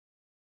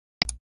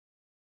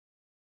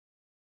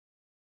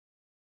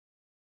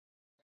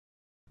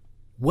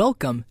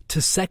Welcome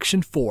to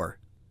Section 4.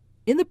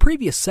 In the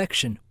previous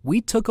section,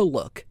 we took a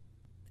look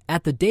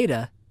at the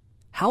data,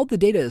 how the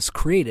data is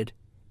created,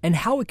 and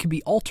how it can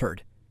be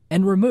altered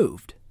and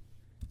removed.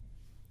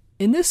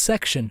 In this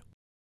section,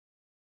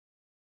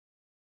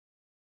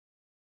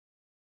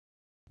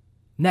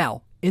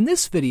 in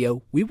this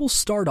video, we will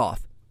start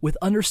off with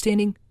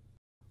understanding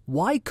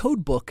why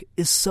Codebook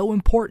is so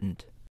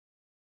important.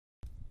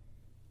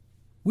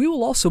 We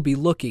will also be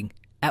looking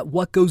at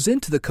what goes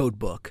into the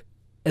Codebook,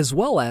 as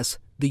well as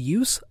the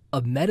use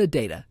of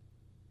metadata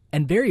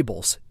and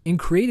variables in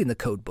creating the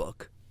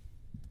Codebook.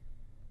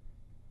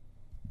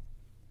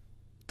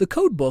 The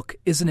Codebook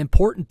is an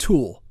important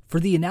tool for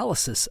the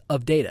analysis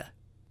of data.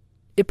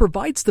 It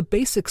provides the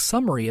basic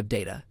summary of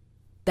data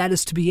that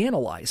is to be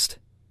analyzed.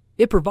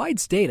 It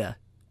provides data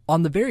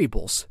on the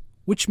variables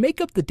which make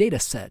up the data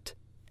set,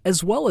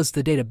 as well as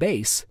the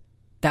database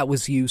that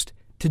was used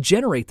to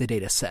generate the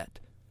data set.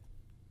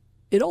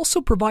 It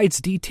also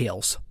provides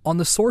details on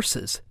the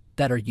sources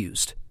that are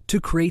used to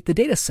create the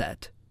data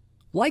set.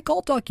 Like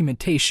all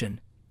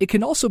documentation, it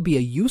can also be a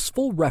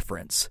useful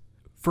reference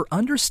for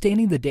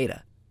understanding the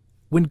data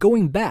when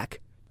going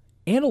back,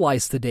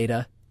 analyze the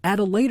data at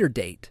a later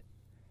date.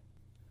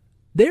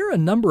 There are a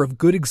number of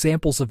good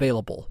examples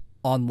available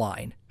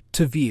online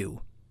to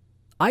view.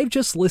 I've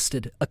just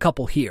listed a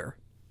couple here.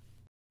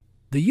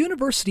 The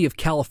University of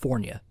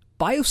California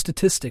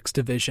Biostatistics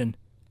Division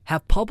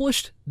have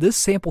published this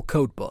sample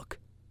codebook.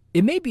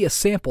 It may be a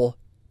sample,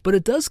 but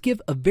it does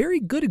give a very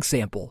good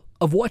example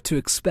of what to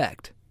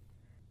expect.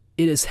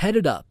 It is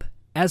headed up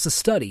as a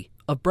study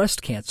of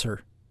breast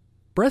cancer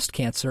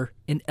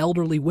in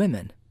elderly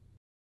women.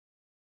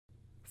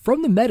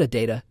 From the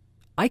metadata,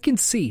 I can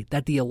see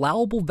that the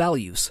allowable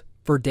values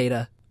for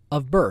data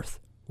of birth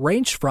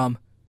range from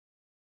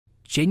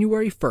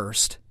January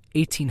 1st,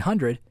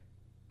 1800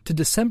 to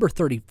December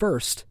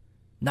 31st,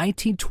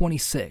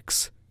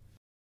 1926.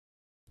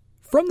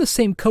 From the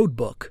same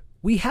codebook,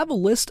 we have a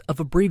list of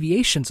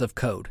abbreviations of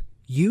code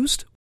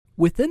used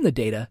within the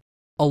data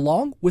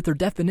along with their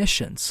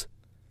definitions.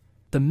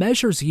 The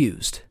measures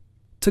used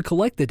to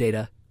collect the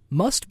data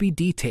must be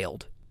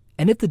detailed,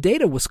 and if the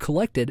data was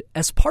collected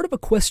as part of a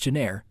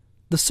questionnaire,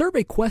 the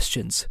survey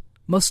questions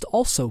must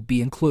also be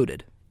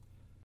included.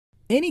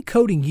 Any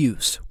coding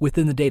used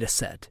within the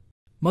dataset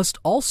must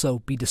also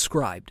be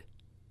described.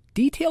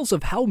 Details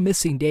of how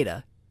missing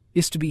data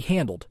is to be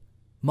handled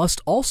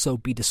must also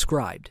be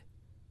described.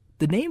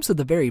 The names of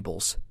the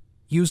variables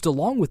used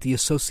along with the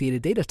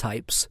associated data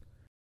types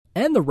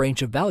and the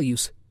range of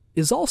values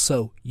is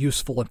also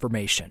useful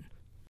information.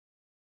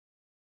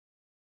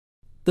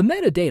 The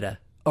metadata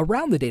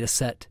around the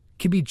dataset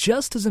can be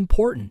just as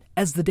important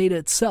as the data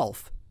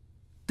itself.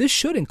 This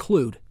should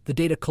include the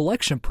data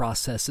collection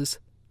processes,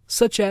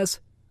 such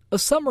as a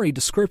summary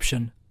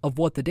description of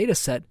what the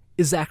dataset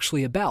is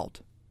actually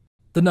about,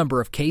 the number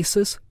of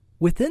cases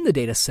within the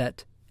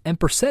dataset and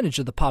percentage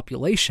of the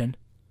population,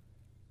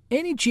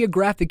 any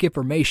geographic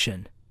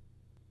information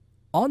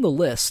on the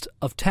list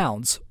of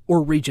towns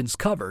or regions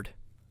covered,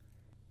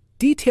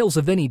 details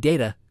of any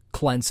data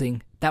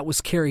cleansing that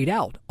was carried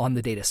out on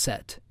the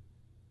dataset,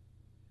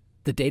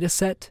 the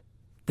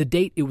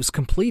date it was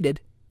completed,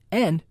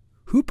 and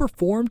who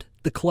performed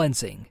the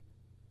cleansing.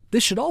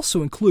 This should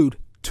also include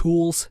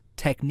tools,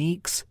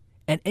 techniques,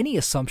 and any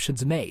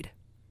assumptions made.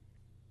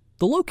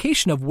 The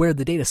location of where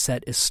the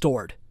dataset is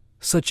stored,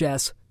 such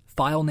as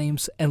file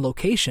names and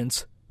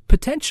locations,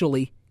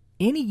 potentially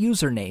any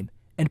username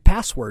and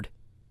password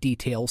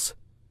details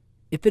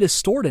if it is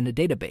stored in a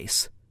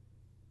database.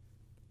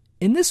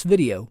 In this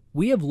video,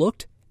 we have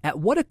looked at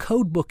what a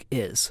codebook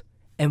is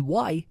and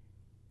why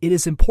it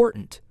is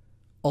important,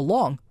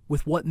 along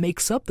with what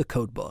makes up the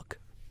codebook.